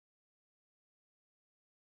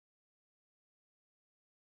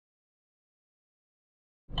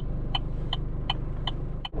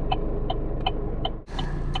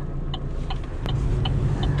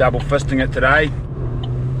double fisting it today.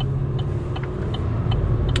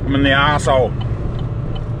 I'm in the arsehole.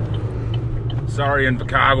 Sorry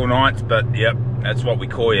Invercargill nights, but yep, that's what we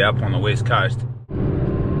call you up on the west coast.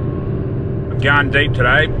 I'm going deep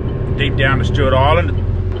today, deep down to Stewart Island.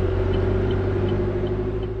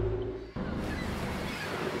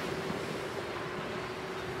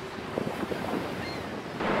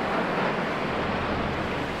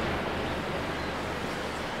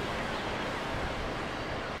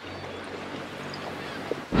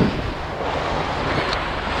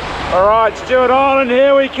 Alright, Stewart Island,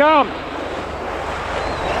 here we come.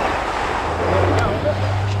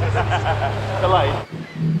 Delayed.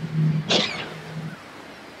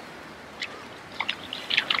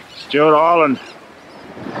 Stewart Island.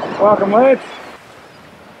 Welcome, lads.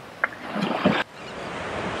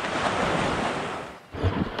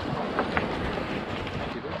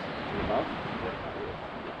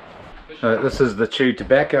 This is the Chewed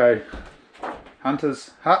Tobacco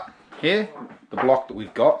Hunters Hut here, the block that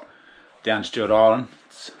we've got down Stewart Island.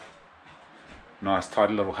 It's a nice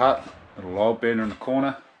tidy little hut, little log burner in the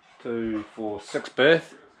corner, 2, 4, 6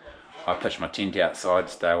 berth. I pitched my tent outside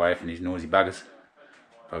to stay away from these noisy buggers.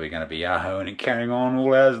 Probably going to be yahooing and carrying on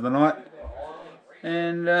all hours of the night.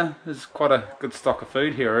 And there's quite a good stock of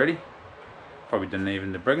food here already. Probably didn't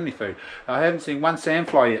even bring any food. I haven't seen one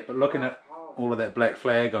sandfly yet, but looking at all of that black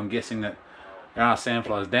flag, I'm guessing that there are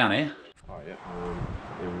sandflies down here. Oh yeah,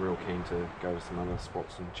 I'm real keen to go to some other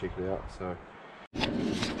spots and check it out. So,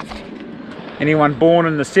 anyone born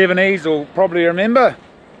in the 70s will probably remember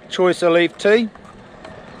choice of leaf tea.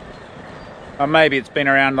 Or maybe it's been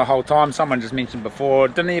around the whole time. Someone just mentioned before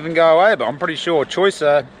it didn't even go away, but I'm pretty sure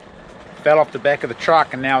Choicer fell off the back of the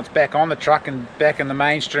truck and now it's back on the truck and back in the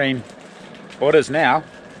mainstream. What is now?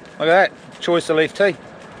 Look at that, Choicer leaf tea.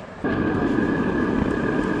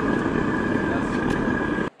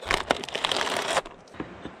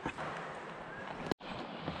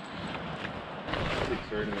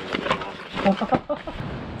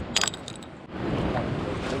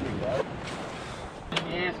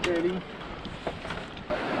 Yeah, sturdy.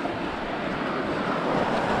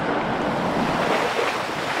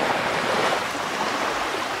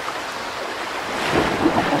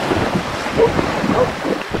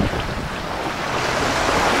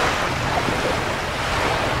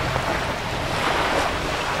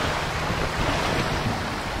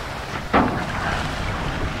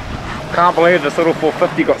 Can't believe this little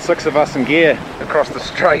 450 got 6 of us in gear across the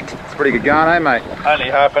straight. It's pretty good going, eh mate?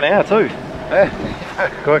 Only half an hour too. Yeah.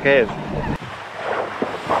 Quick as.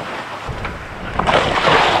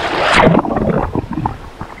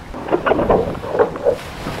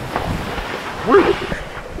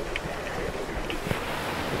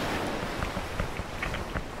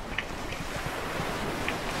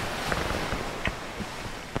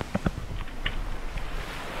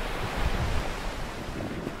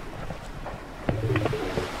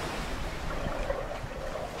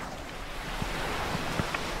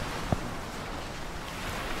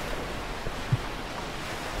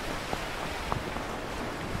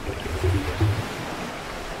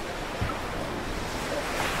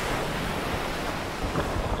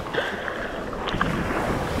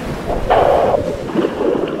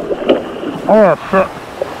 Oh shit.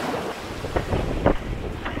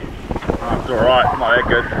 Oh, it's alright, not that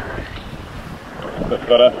good. Bit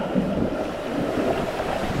better.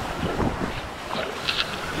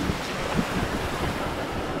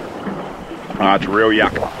 Oh, it's real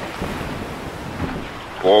yuck.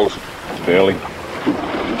 Balls, it's barely.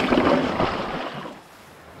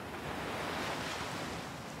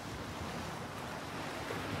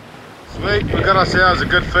 Sweet, we got ourselves a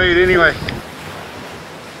good feed anyway.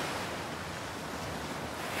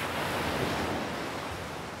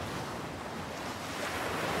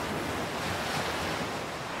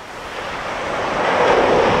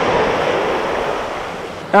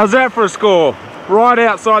 How's that for a score? Right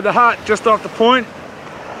outside the hut, just off the point.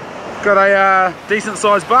 Got a decent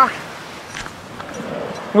sized buck.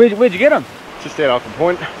 Where'd you get him? just out off the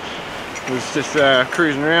point. Was just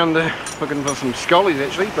cruising around looking for some scollies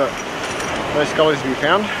actually, but no scollies to be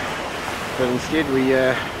found. But instead we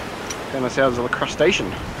found ourselves a crustacean.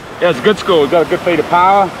 Yeah, it's a good score. We've got a good feed of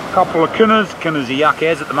power, a couple of kinners. Kinners are yuck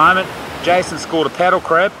as at the moment. Jason scored a paddle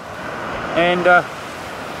crab. And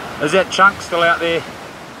is that Chunk still out there?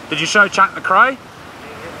 Did you show Chunk the crow?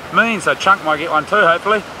 Mean, so Chunk might get one too,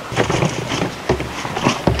 hopefully.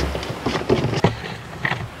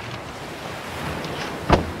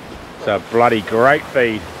 So bloody great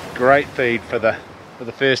feed for the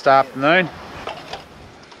first afternoon.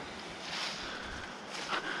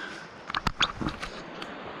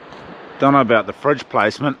 Don't know about the fridge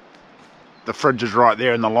placement. The fridge is right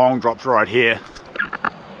there and the long drop's right here.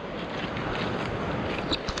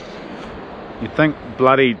 You'd think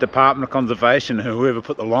bloody Department of Conservation, whoever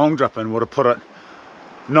put the long drop in, would have put it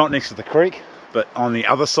not next to the creek, but on the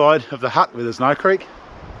other side of the hut where there's no creek.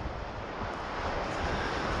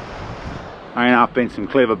 I ain't up been some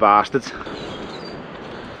clever bastards.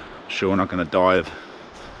 Sure, not going to die of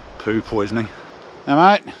poo poisoning. Hey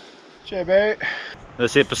mate. Cheers, mate.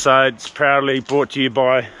 This episode's proudly brought to you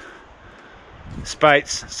by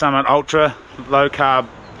Spates Summit Ultra Low Carb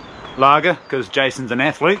Lager, because Jason's an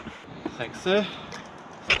athlete. Thanks, sir.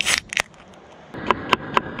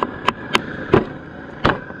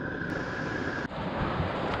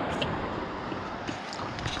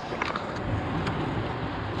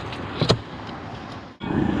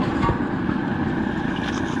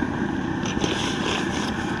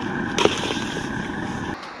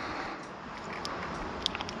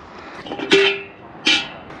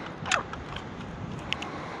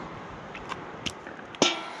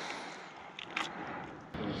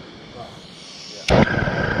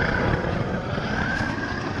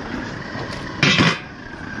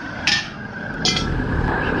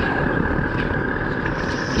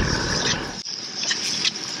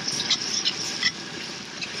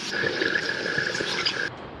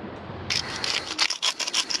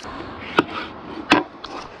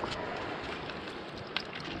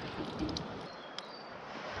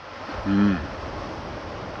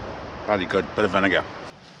 Bloody good, bit of vinegar.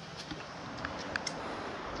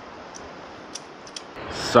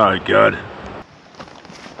 So good.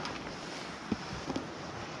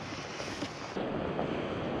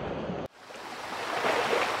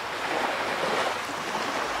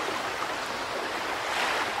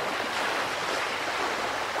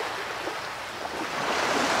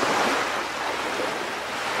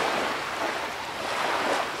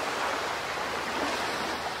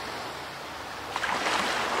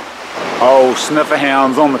 Old sniffer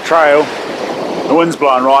hounds on the trail. The wind's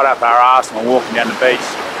blowing right up our arse and we're walking down the beach.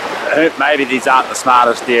 Maybe these aren't the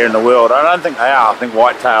smartest deer in the world. I don't think they are. I think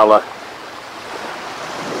whitetail are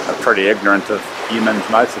pretty ignorant of humans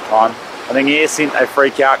most of the time. I think air scent they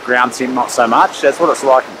freak out, ground scent not so much. That's what it's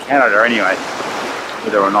like in Canada anyway.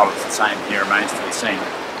 Whether or not it's the same here remains to be seen.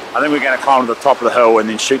 I think we're going to climb to the top of the hill and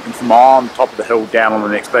then shoot them from on top of the hill down on the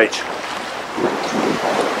next beach.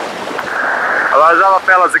 Well, those other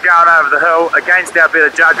fellas are going over the hill. Against our better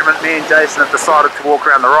judgment, me and Jason have decided to walk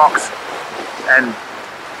around the rocks and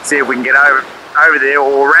see if we can get over there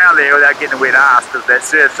or around there without getting a wet ass, because that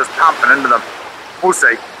surf's just pumping into them. We'll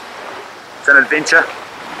see. It's an adventure.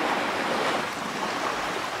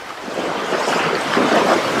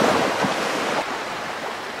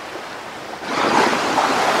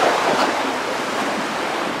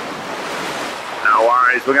 No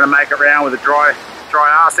worries, we're going to make it round with a dry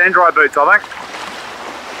ass and dry boots, I think.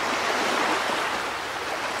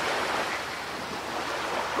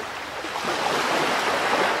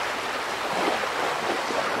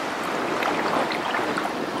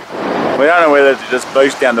 We don't know whether to just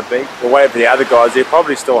boost down the beach or wait for the other guys. They're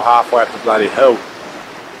probably still halfway up the bloody hill.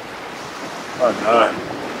 I don't know.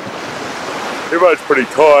 Everyone's pretty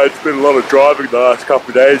tired. It's been a lot of driving the last couple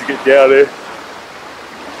of days to get down there.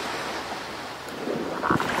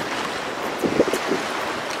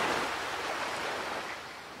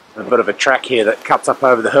 A bit of a track here that cuts up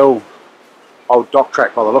over the hill. Old dock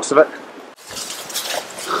track by the looks of it.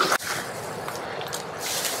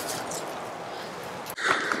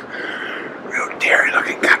 Real dairy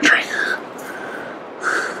looking country.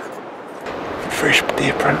 Fresh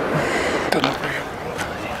deer print.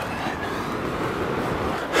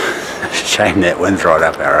 Shame that wind's right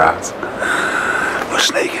up our arse. We're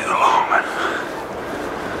sneaking along, man.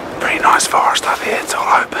 Pretty nice forest up here, it's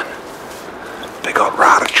all open. Big old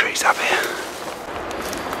rata trees up here.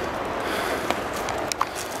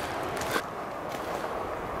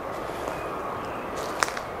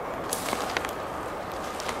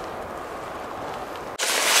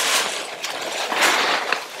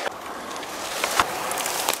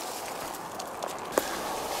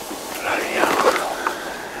 Bloody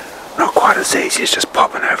hell. Not quite as easy as just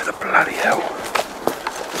popping over the bloody hill.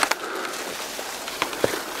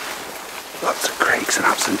 Lots of creeks and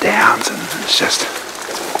ups and downs, and it's just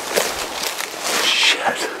shit.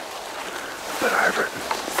 A bit over it.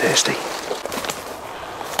 Thirsty.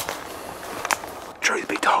 Truth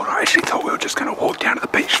be told, I actually thought we were just going to walk down to the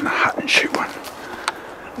beach from the hut and shoot one.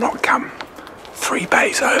 Not come 3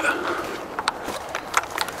 bays over.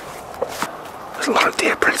 There's a lot of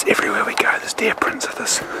deer prints everywhere we go. There's deer prints of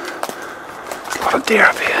this. There's a lot of deer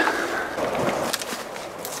up here.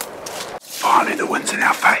 Finally the wind's in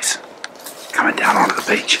our face. coming down onto the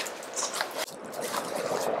beach.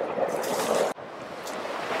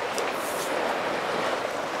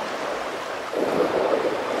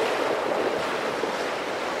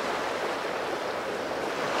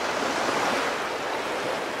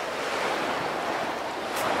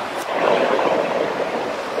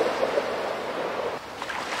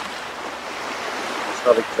 It's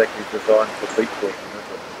not exactly designed for beach walking, is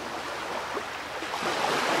it?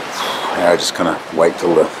 Yeah, just gonna wait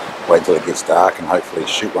till it gets dark and hopefully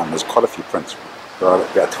shoot one. There's quite a few prints right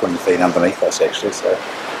about 20 feet underneath us actually, so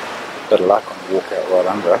a bit of luck on the walk out right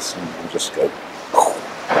under us and we'll just go.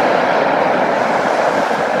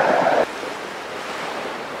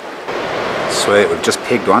 Sweet, we've just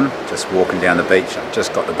pegged one, just walking down the beach. I've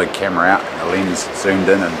just got the big camera out and the lens zoomed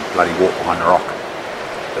in and bloody walked behind the rock.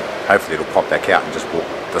 But hopefully it'll pop back out and just walk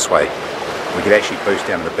this way. We could actually boost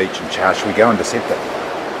down to the beach and charge. Should we go and intercept it?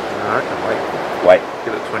 No, I can wait. Wait.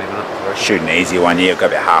 Give it 20 minutes. Shoot an easy one, yeah. It'll go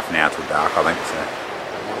about half an hour till dark, I think. So.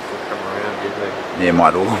 Come around, do you think? Yeah,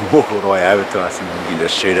 might all walk all the way over to us and we can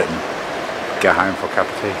just shoot it and go home for a cup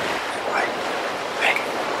of tea. Wait, back,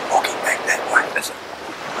 walking back that way, is it?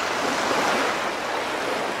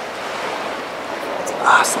 It's an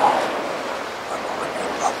arsehole.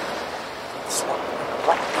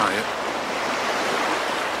 Oh, yeah.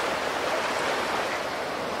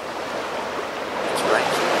 It's right.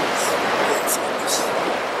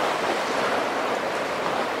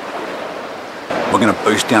 We're going to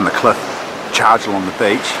boost down the cliff, charge along the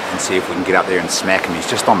beach and see if we can get up there and smack him. He's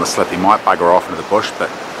just on the slip. He might bugger off into the bush, but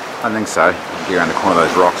I don't think so. If we get around the corner of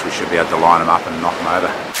those rocks, we should be able to line him up and knock him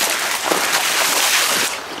over.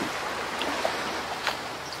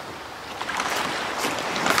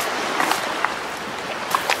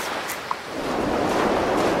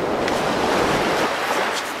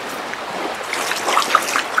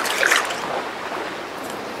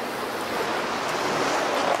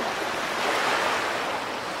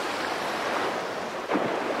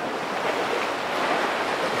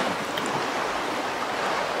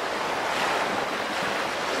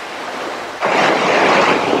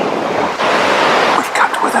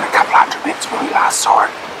 Saw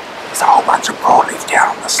it. There's a whole bunch of broadleaf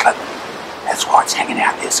down on the slip. That's why it's hanging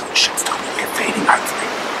out there, so it should still be there feeding,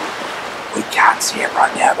 hopefully. We can't see it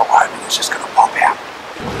right now, but we're hoping it's just going to pop out.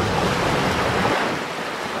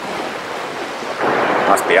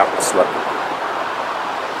 Must be up the slip.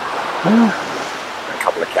 A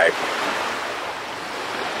couple of K.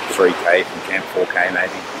 3K from camp, 4K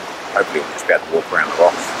maybe. Hopefully we'll just be able to walk around the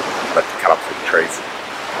rocks, but to cut up through the trees.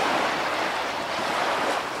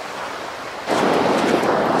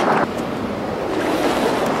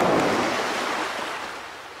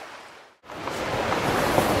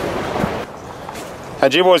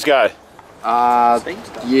 How'd you boys go?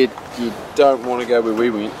 You don't want to go where we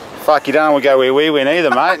went. Fuck, you don't want to go where we went either,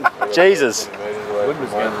 mate. Jesus. Wind was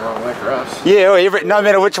going the wrong way for us. Yeah, well, no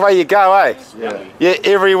matter which way you go, eh? Yeah. Yeah,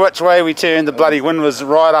 every which way we turned, the bloody wind was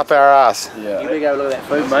right up our ass. Yeah. You better go look at that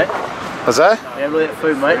food, mate. What's that? Yeah, look at that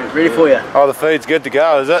food, mate. Ready for you. Oh, the food's good to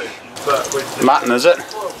go, is it? Mutton, is it?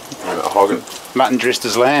 Hogging. Mutton dressed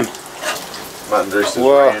as lamb. Mutton dressed as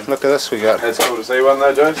Whoa, lamb. look at this we got. That's cool to see one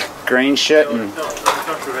though, Joe. Green shit and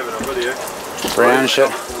brown shit.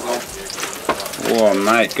 Whoa,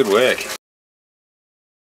 mate, good work.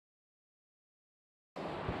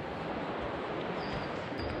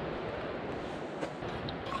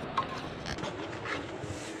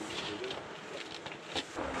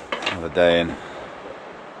 Another day in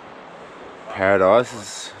paradise.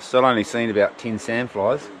 It's still only seen about 10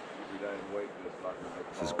 sandflies.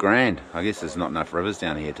 This is grand. I guess there's not enough rivers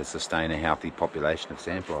down here to sustain a healthy population of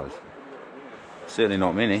sandflies. Certainly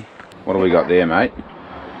not many. What do we got there, mate?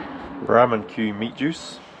 Brahman Q meat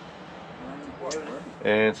juice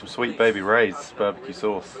and some Sweet Baby Ray's barbecue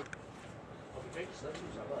sauce.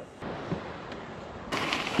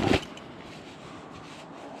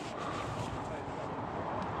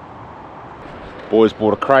 Boys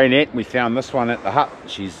bought a cray net. We found this one at the hut.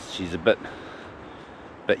 She's a bit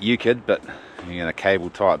euchred, but you're going to cable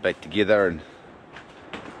tie it back together and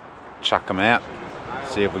chuck them out.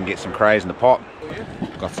 See if we can get some crays in the pot.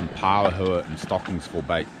 Got some palahua and stockings for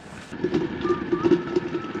bait.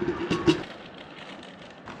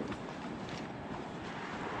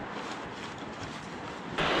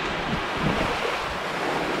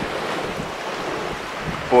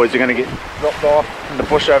 Boys are going to get dropped off in the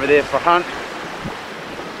bush over there for a hunt.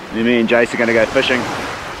 Then me and Jace are going to go fishing.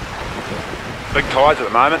 Big tides at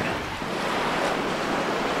the moment.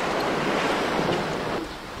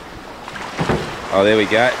 Oh, there we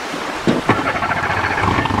go.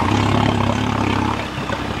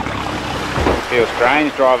 feel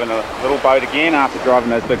strange driving a little boat again after driving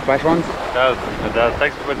those big flash ones. It does. It does. It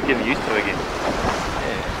takes a bit to get used to it again.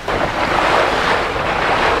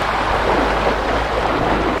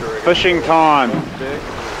 Fishing time.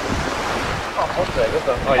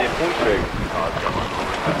 Oh yeah, paunch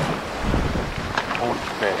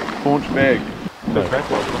bag. Paunch bag.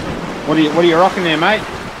 What are you rocking there, mate?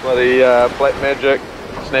 Bloody Black Magic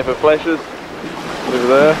snapper flashes over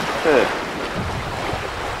there. Yeah.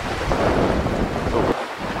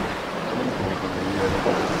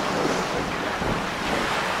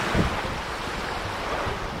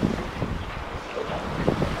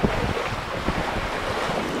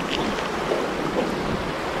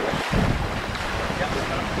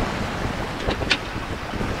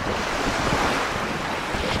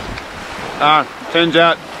 Turns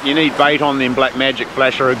out you need bait on them Black Magic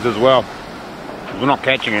flash rigs as well. We're not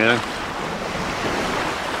catching anything.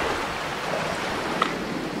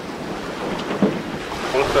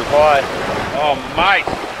 What's the high? Oh mate!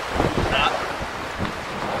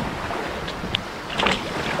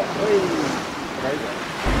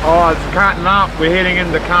 Oh, it's cutting up. We're heading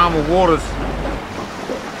into calmer waters.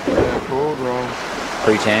 Yeah, pulled wrong.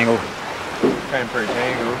 Pre-tangled. Came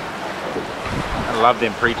pre-tangled. I love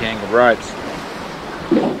them pre-tangled ropes.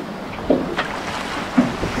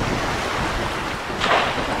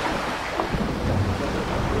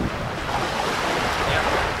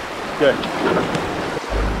 Good.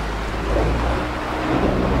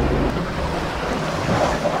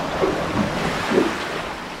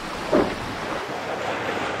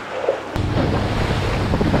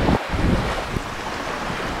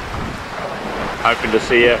 Hoping to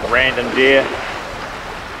see a random deer. I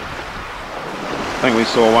think we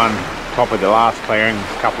saw one top of the last clearing,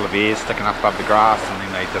 a couple of ears sticking up above the grass, and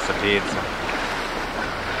then they disappeared.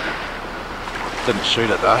 So didn't shoot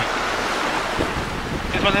it though.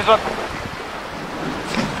 This one.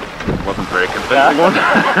 Wasn't very convincing one.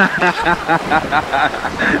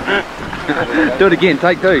 Do it again,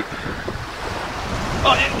 take two.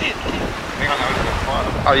 Oh yeah.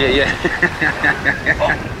 Oh yeah.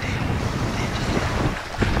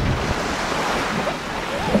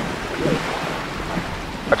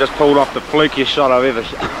 I just pulled off the flukiest shot I've ever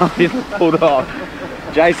pulled off.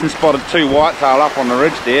 Jason spotted two whitetail up on the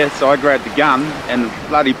ridge there, so I grabbed the gun and the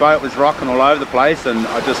bloody boat was rocking all over the place, and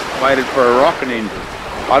I just waited for a rock, and then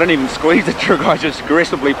I didn't even squeeze the trigger, I just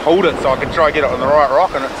aggressively pulled it so I could try to get it on the right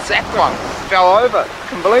rock, and it sacked one, fell over,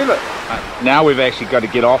 couldn't believe it. Now we've actually got to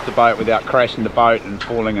get off the boat without crashing the boat and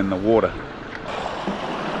falling in the water.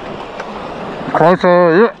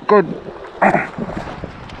 Closer, yeah, good.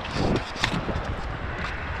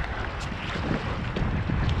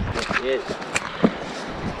 Yes.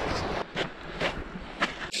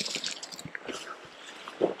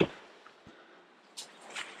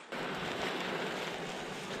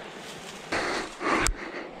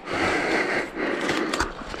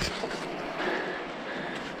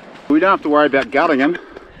 We don't have to worry about gutting him.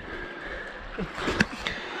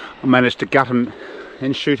 I managed to gut him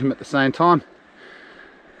and shoot him at the same time.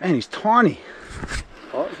 Man, he's tiny.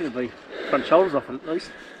 Oh, it's going to be front shoulders off at least.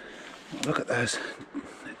 Look at those,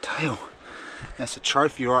 that tail. That's a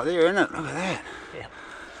trophy right there, isn't it? Look at that. Yeah.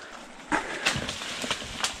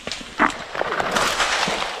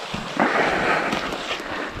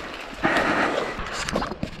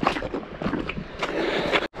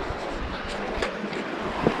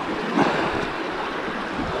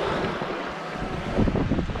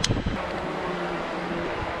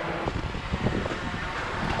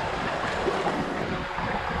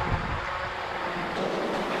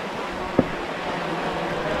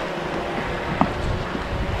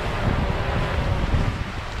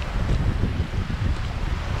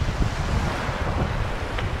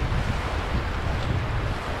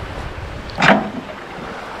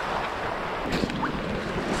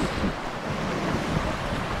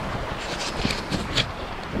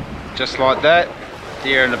 Just like that,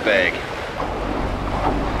 deer in a bag.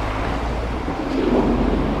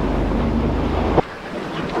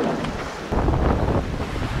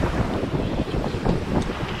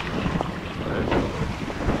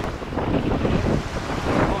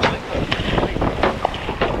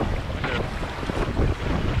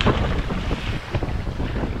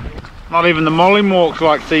 Not even the mollymawks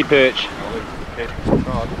like sea perch.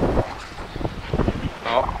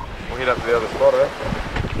 Oh, we'll head up to the other spot, eh?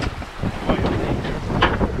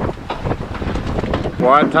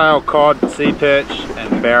 Whitetail, cod, sea perch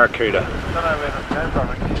and barracuda. I don't know where this came from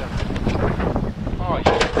again. Oh, you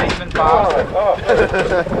demon bastard.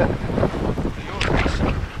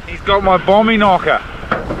 He's got my bombie knocker.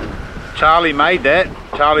 Charlie made that.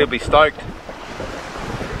 Charlie will be stoked.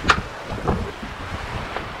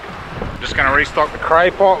 going to restock the cray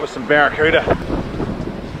pot with some barracuda.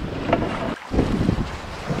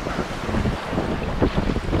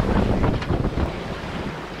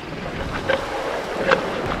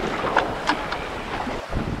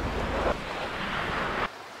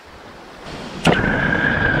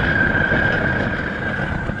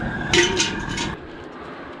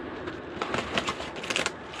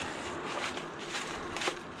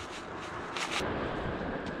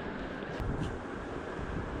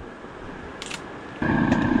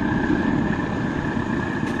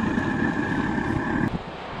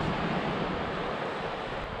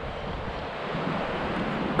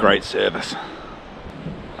 Great service.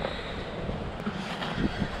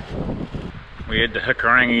 We had to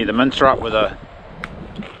hickorangi the mincer up with a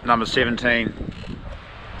number 17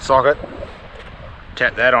 socket.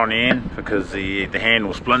 Tap that on the end because the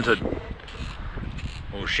handle splintered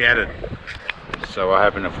or shattered. So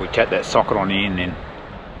I'm hoping if we tap that socket on the end, then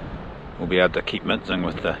we'll be able to keep mincing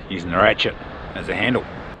with using the ratchet as a handle.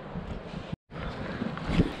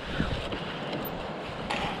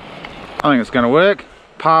 I think it's going to work.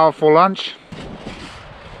 Powerful lunch.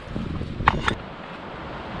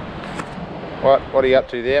 What are you up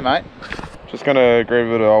to there, mate? Just going to grab a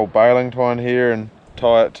bit of old baling twine here and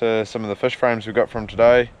tie it to some of the fish frames we got from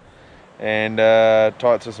today, and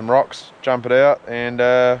tie it to some rocks, jump it out, and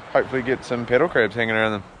hopefully get some petal crabs hanging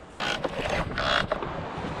around them.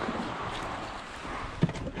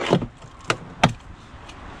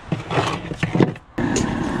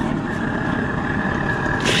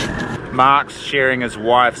 Mark's sharing his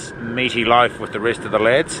wife's meaty loaf with the rest of the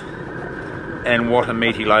lads, and what a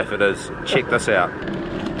meaty loaf it is. Check this out.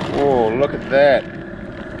 Oh, look at that.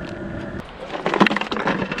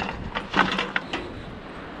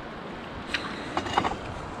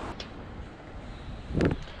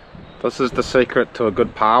 This is the secret to a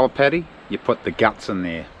good parlour patty. You put the guts in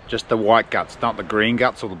there, just the white guts, not the green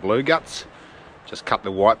guts or the blue guts. Just cut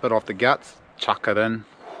the white bit off the guts, chuck it in.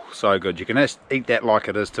 So good. You can just eat that like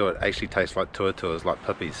it is too. It actually tastes like tuatuas, like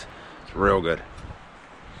pippies. It's real good.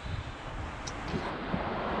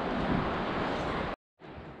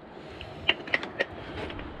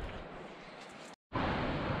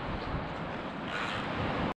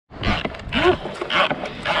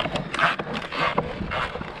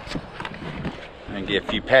 And get a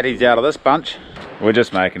few patties out of this bunch. We're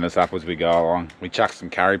just making this up as we go along. We chucked some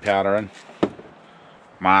curry powder in.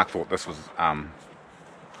 Mark thought this was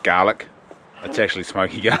garlic. It's actually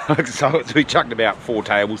smoky garlic, so we chucked about 4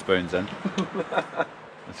 tablespoons in.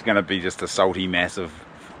 It's going to be just a salty, massive,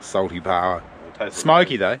 salty power.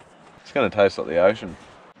 Smoky though. It's going to taste like the ocean.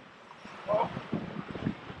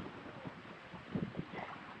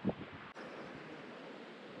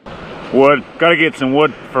 Wood. Got to get some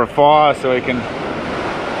wood for a fire so we can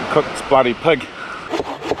cook this bloody pig.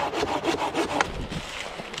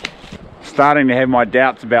 Starting to have my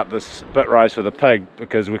doubts about this spit roast for the pig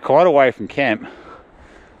because we're quite away from camp,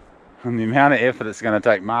 and the amount of effort it's going to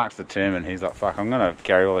take Mark's determined. He's like, fuck, I'm going to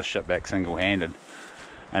carry all this shit back single-handed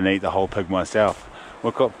and eat the whole pig myself.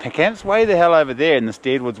 We've got camp's way the hell over there and the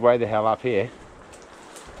steadwood's way the hell up here.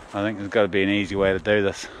 I think there's got to be an easy way to do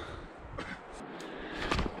this.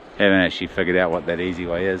 Haven't actually figured out what that easy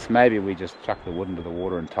way is. Maybe we just chuck the wood into the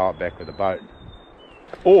water and tie it back with a boat.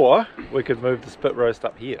 Or we could move the spit roast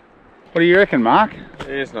up here. What do you reckon, Mark? Yeah,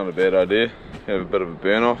 it's not a bad idea. Have a bit of a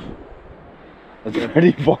burn off. It's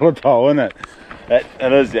pretty volatile, isn't it?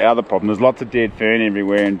 It is the other problem. There's lots of dead fern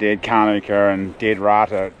everywhere and dead carnuka and dead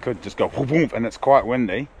rata. It could just go whoop whoop, and it's quite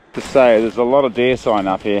windy. To say, there's a lot of deer sign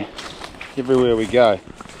up here everywhere we go.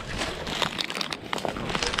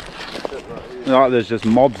 Like there's just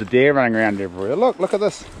mobs of deer running around everywhere. Look at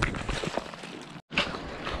this.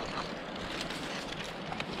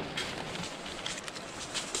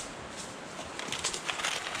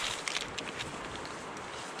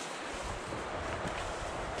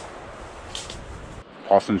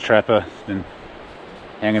 Possum trapper has been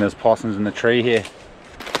hanging his possums in the tree here.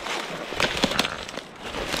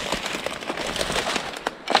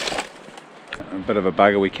 A bit of a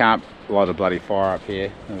bugger, we can't light a bloody fire up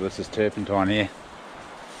here. This is turpentine here.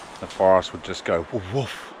 The forest would just go woof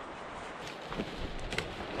woof.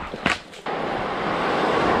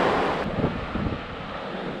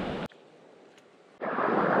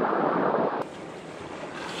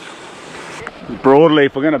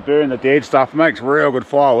 Broadleaf, we're going to burn the dead stuff, it makes real good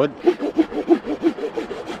firewood.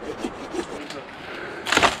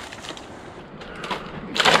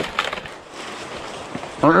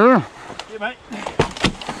 Yeah, mate.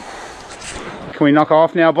 Can we knock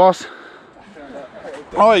off now, boss?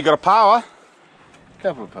 Oh, you got a power?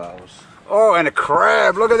 Couple of powers. Oh, and a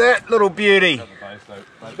crab. Look at that little beauty.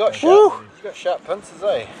 He's got sharp pincers,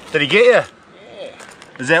 eh? Did he get you? Yeah.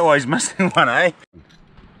 Is that why he's missing one, eh?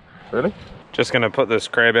 Really? Just going to put this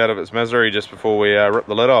crab out of its misery just before we rip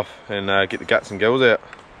the lid off and get the guts and gills out.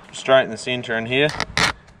 Straight in the centre in here.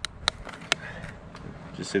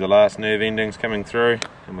 Just see the last nerve endings coming through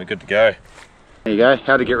and we're good to go. There you go,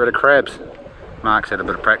 how to get rid of crabs. Mark's had a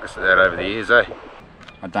bit of practice at that over the years, eh?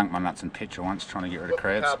 I dunked my nuts in petrol once trying to get rid of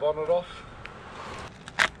crabs. Carbonate off.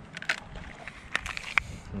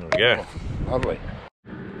 There we go. Lovely.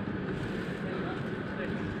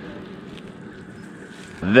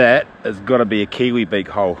 That has got to be a kiwi beak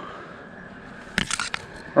hole.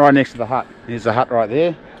 Right next to the hut. There's the hut right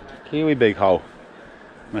there. Kiwi beak hole.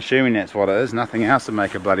 I'm assuming that's what it is. Nothing else to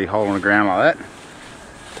make a bloody hole in the ground like that.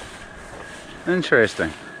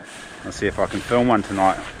 Interesting. I'll see if I can film one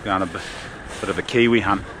tonight. Going a bit of a kiwi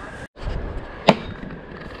hunt.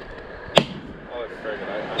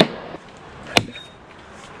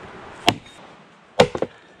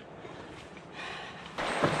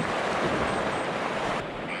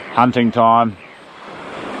 Hunting time.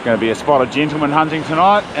 Going to be a spot of gentleman hunting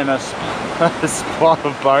tonight and a spot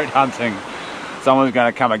of boat hunting. Someone's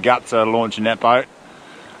going to come a gut to launching that boat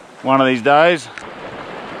one of these days.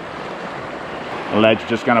 The lad's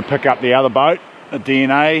just going to pick up the other boat, the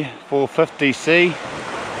DNA 450C,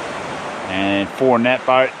 and 4 in that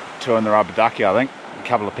boat, 2 in the rubber ducky, I think. A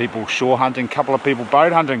couple of people shore hunting, a couple of people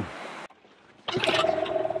boat hunting.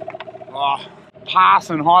 Oh,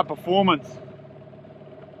 passing high performance.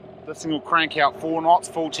 This thing will crank out 4 knots,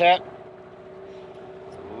 full tap.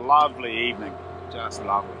 It's a lovely evening, just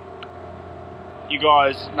lovely. You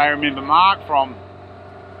guys may remember Mark from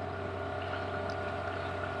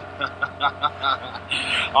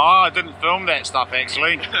oh, I didn't film that stuff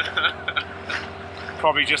actually.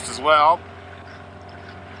 Probably just as well.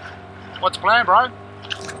 What's the plan, bro? I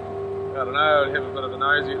don't know, I'd have a bit of a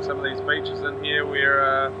nosy at some of these beaches in here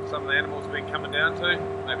where some of the animals have been coming down to.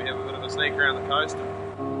 Maybe have a bit of a sneak around the coast.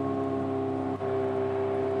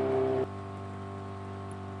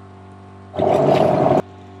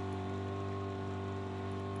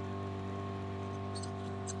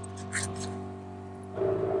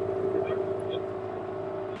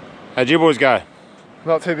 How'd you boys go?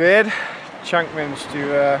 Not too bad. Chunk managed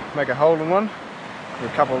to make a hole in one. A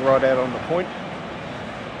couple right out on the point.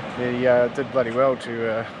 He did bloody well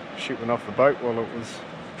to shoot one off the boat while it was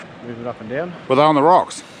moving up and down. Were they on the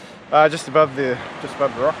rocks? Just above the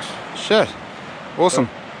rocks. Shit. Awesome.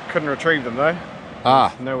 But couldn't retrieve them though.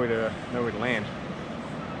 Ah. Nowhere to land.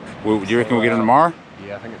 Well, do you reckon we'll get them tomorrow?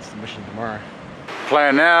 Yeah, I think it's the mission tomorrow.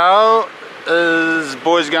 Plan now is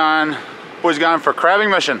boys going for a crabbing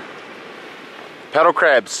mission. Paddle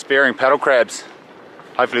crabs, spearing paddle crabs.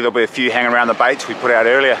 Hopefully there'll be a few hanging around the baits we put out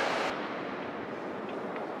earlier.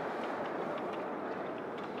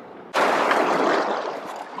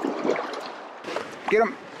 Get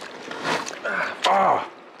him. Oh.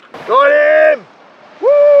 Got him!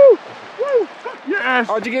 Woo! Woo! Yes!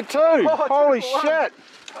 How'd you get 2? Oh, holy shit!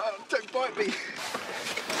 Don't bite me.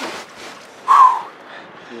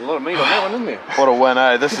 There's a lot of meat on that one, isn't there? What a win,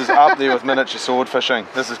 eh? This is up there with miniature sword fishing.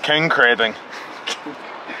 This is king crabbing.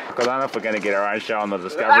 I don't know if we're going to get our own show on the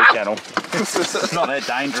Discovery Channel. It's not that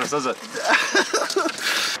dangerous, is it?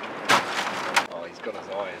 Oh, he's got his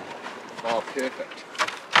eye in. Oh, perfect.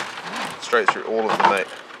 Straight through all of the meat.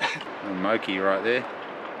 Little moki right there.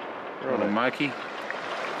 Little moki.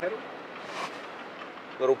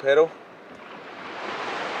 Little paddle.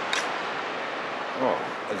 Oh,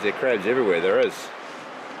 is there crabs everywhere? There is.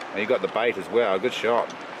 And you got the bait as well. Good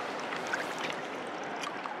shot.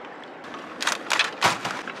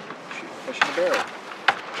 Fish in the barrel.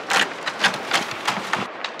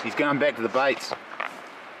 He's going back to the baits.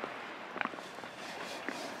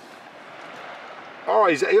 Oh,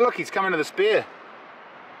 look, he's coming to the spear.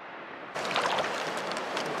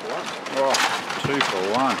 Oh, 2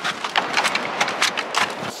 for 1.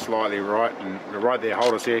 Slightly right, and right there,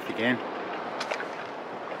 hold us here if you can.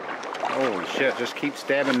 Holy shit, just keep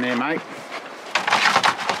stabbing there, mate.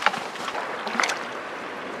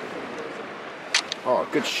 Oh,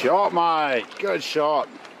 good shot, mate. Good shot.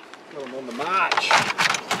 Got him on the march.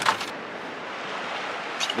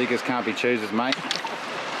 Beggars can't be choosers, mate.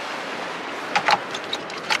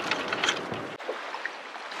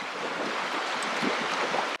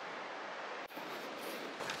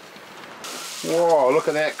 Whoa, look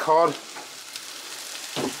at that cod.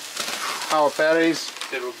 How fatties.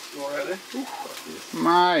 Right there.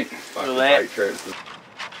 Mate. Look at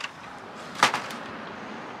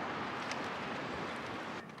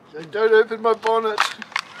that. Don't open my bonnet.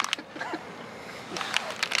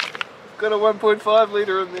 got a 1.5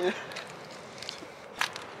 litre in there.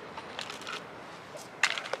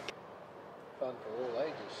 Fun for all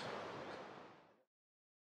ages.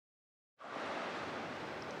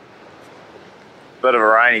 Bit of a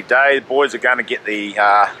rainy day. The boys are going to get the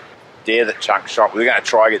deer that Chunk shot. We're going to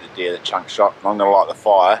try to get the deer that Chunk shot. I'm going to light the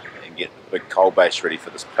fire and get the big coal base ready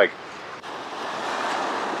for this pig.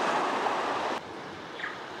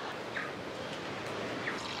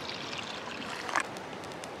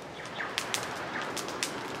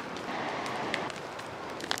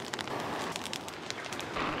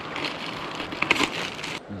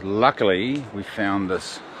 Luckily, we found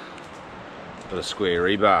this bit of square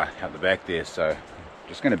rebar out the back there, so I'm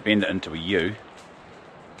just going to bend it into a U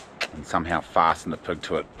and somehow fasten the pig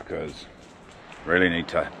to it, because we really need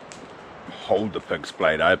to hold the pig's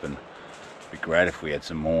blade open. It'd be great if we had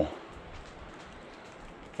some more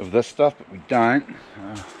of this stuff, but we don't.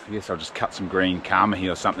 I guess I'll just cut some green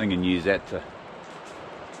kamahi or something and use that to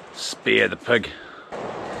spare the pig.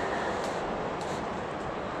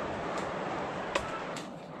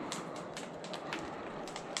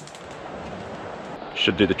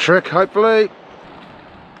 Should do the trick, hopefully.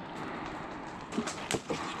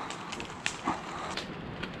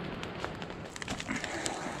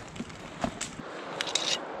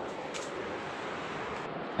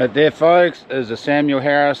 That there, folks, is a Samuel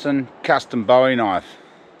Harrison custom Bowie knife.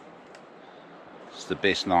 It's the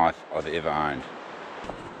best knife I've ever owned.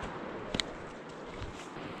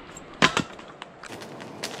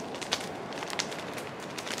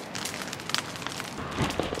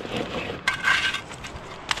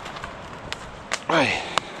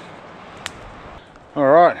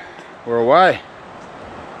 Alright, we're away.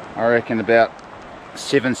 I reckon about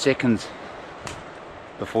 7 seconds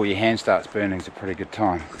before your hand starts burning is a pretty good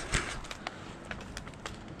time.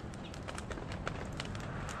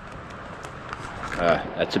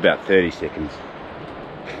 That's about 30 seconds.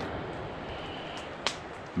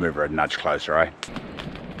 Move her a nudge closer, eh?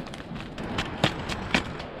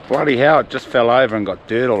 Bloody hell, it just fell over and got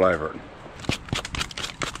dirt all over it.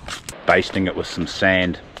 Basting it with some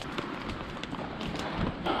sand.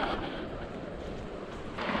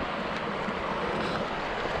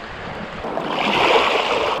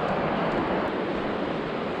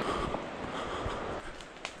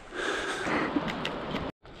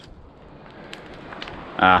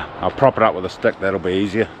 I'll prop it up with a stick, that'll be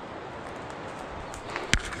easier.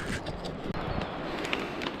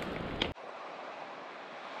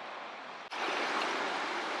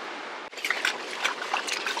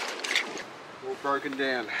 All broken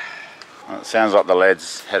down. Well, it sounds like the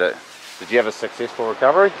lads had it. Did you have a successful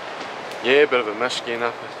recovery? Yeah, a bit of a mish getting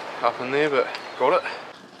up in there, but got it.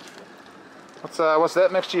 What's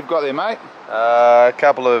that mixture you've got there, mate? A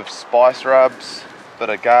couple of spice rubs,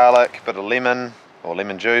 bit of garlic, bit of lemon, or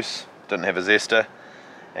lemon juice, didn't have a zester,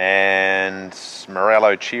 and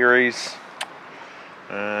morello cherries,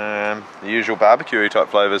 the usual barbecue type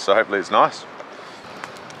flavours, so hopefully it's nice.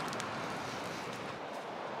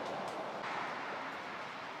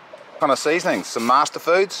 What kind of seasonings? Some master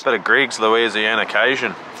foods? Bit of Greg's Louisiana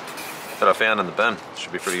Cajun that I found in the bin.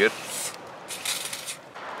 Should be pretty good.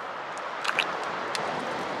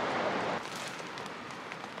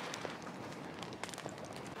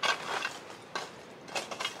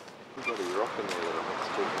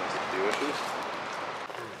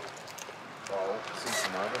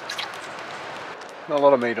 Not a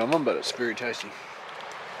lot of meat on them, but it's very tasty.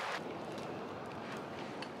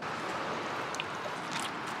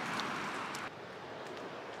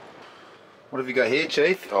 What have you got here,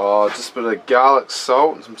 Chief? Oh, just a bit of garlic,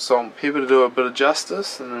 salt, and some salt and pepper to do a bit of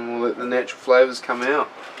justice, and then we'll let the natural flavours come out.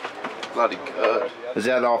 Bloody good. Is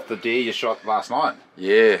that off the deer you shot last night?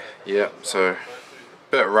 Yeah, so a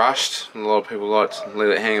bit rushed. A lot of people like to let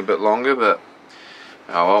it hang a bit longer, but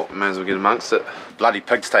oh well, may as well get amongst it. Bloody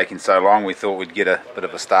pig's taking so long, we thought we'd get a bit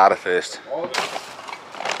of a starter first.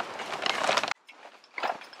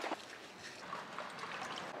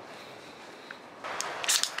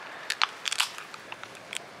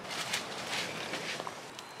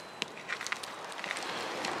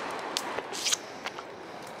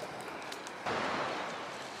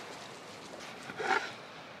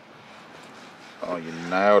 Oh, you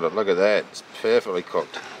nailed it. Look at that. It's perfectly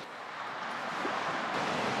cooked.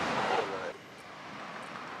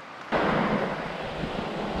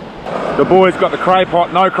 The boys got the cray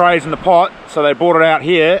pot, no crays in the pot, so they brought it out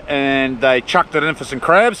here and they chucked it in for some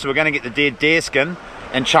crabs. So we're going to get the dead deer skin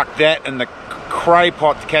and chuck that in the cray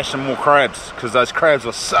pot to catch some more crabs, because those crabs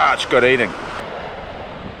were such good eating.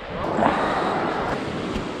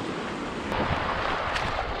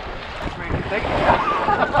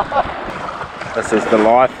 This is the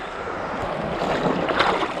life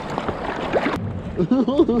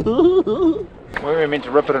We were meant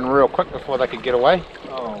to rip it in real quick before they could get away.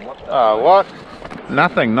 Oh, what the Oh, what?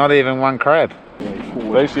 Nothing, not even one crab.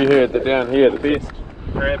 They actually heard that down here the best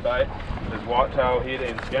crab bait is whitetail head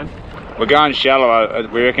and skin. We're going shallow,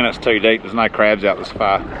 we reckon it's too deep, there's no crabs out this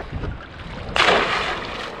far.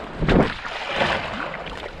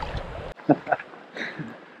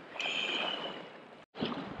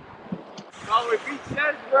 Oh, we beat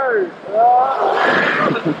that, bro.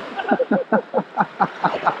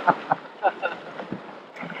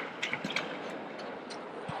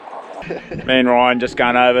 Me and Ryan just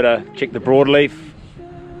going over to check the broadleaf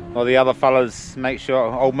while the other fellas make sure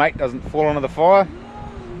old mate doesn't fall into the fire.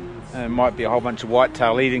 And it might be a whole bunch of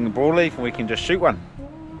whitetail eating the broadleaf and we can just shoot one.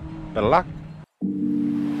 Bit of luck.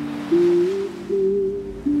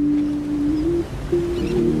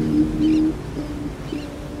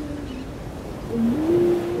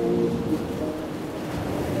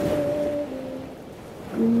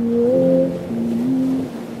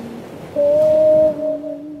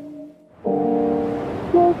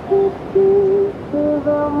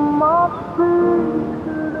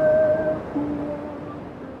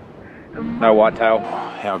 No whitetail.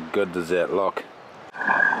 How good does that look?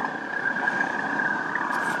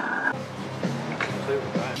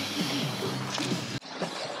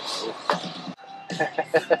 A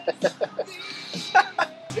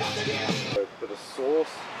bit of sauce.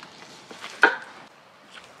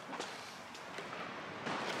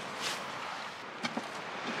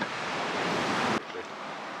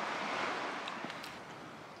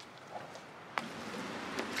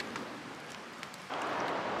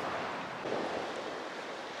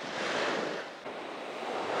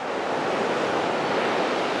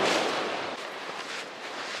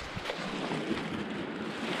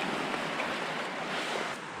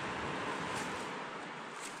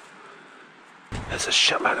 There's a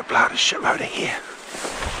shitload of blood, a shitload of hair.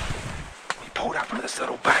 We pulled up into this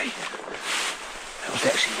little bay. It was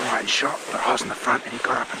actually Ryan's shot, but I was in the front and he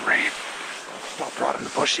got up and ran. Stopped right in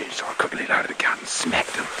the bush edge, so I quickly loaded the gun and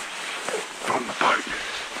smacked him from the boat.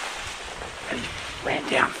 And he ran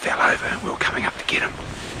down, fell over, and we were coming up to get him.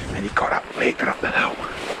 And he got up, legged it up the hill.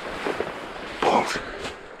 Pulled.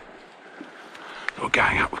 We're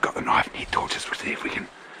going up, we've got the knife and head torches, we'll see if we can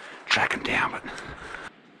track him down, but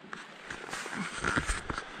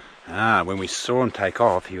when we saw him take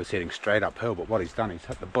off, he was heading straight uphill, but what he's done, he's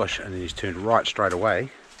hit the bush and then he's turned right straight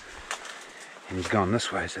away and he's gone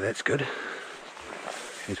this way, so that's good.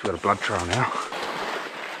 He's got a blood trail now.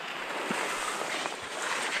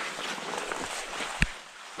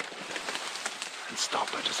 And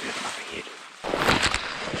stopped, I just heard him up ahead.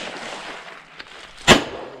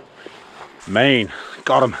 Mean,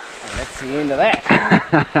 got him. And that's the end of that.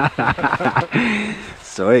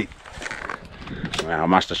 Sweet. Wow, I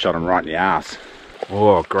must have shot him right in the arse.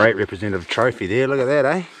 Oh, great representative trophy there. Look at that,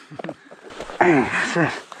 eh?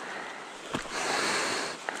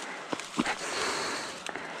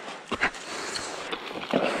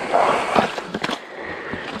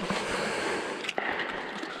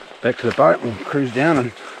 Back to the boat, we'll cruise down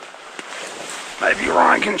and maybe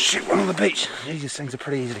Ryan can shoot one on the beach. These things are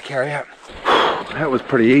pretty easy to carry out. That was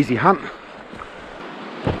pretty easy hunt.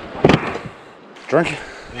 Drink.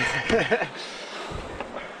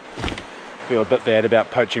 Feel a bit bad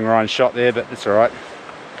about poaching Ryan's shot there, but it's alright.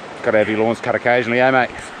 Got to have your lawns cut occasionally, eh mate?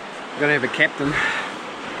 Got to have a captain.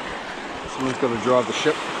 Someone's got to drive the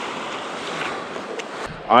ship.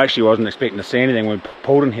 I actually wasn't expecting to see anything when we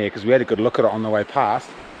pulled in here because we had a good look at it on the way past.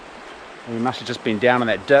 And we must have just been down on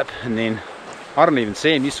that dip and then I didn't even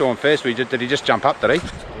see him. You saw him first. Did he just jump up, did he?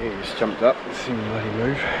 Yeah, he just jumped up. Seen him bloody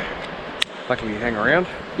move. Luckily hang around.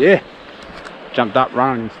 Yeah. Jumped up,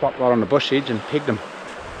 ran and stopped right on the bush edge and pegged him.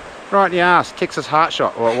 Right in the arse, Texas heart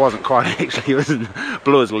shot. Well, it wasn't quite actually, it was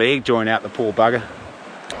blew his leg joint out, the poor bugger.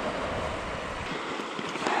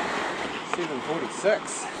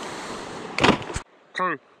 746.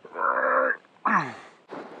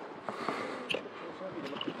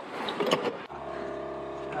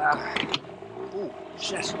 Oh,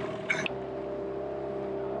 shit.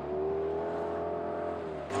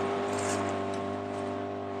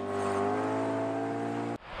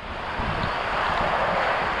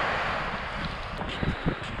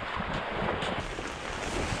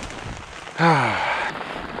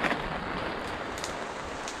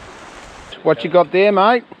 What you got there,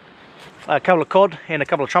 mate? A couple of cod and a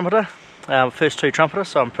couple of trumpeter. First two trumpeter,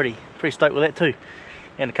 so I'm pretty stoked with that too.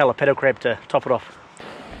 And a couple of paddle crab to top it off.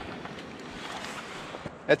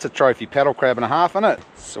 That's a trophy paddle crab and a half, isn't it?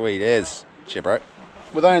 Sweet as. Cheer, bro.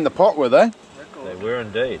 Were they in the pot, were they? They were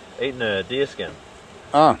indeed. Eating a deer skin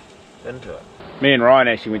Oh. into it. Me and Ryan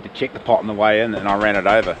actually went to check the pot on the way in and I ran it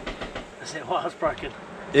over. Is that why I was broken?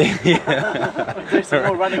 Yeah. Do some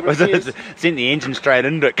more running repairs. Sent the engine straight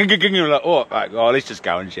into it. We're like, oh, right, oh, let's just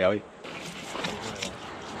go in, shall we? You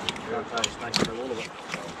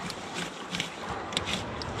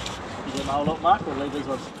get my old lot, Mark, or leave these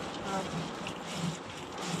ones?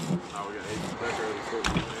 Oh, we got heaps of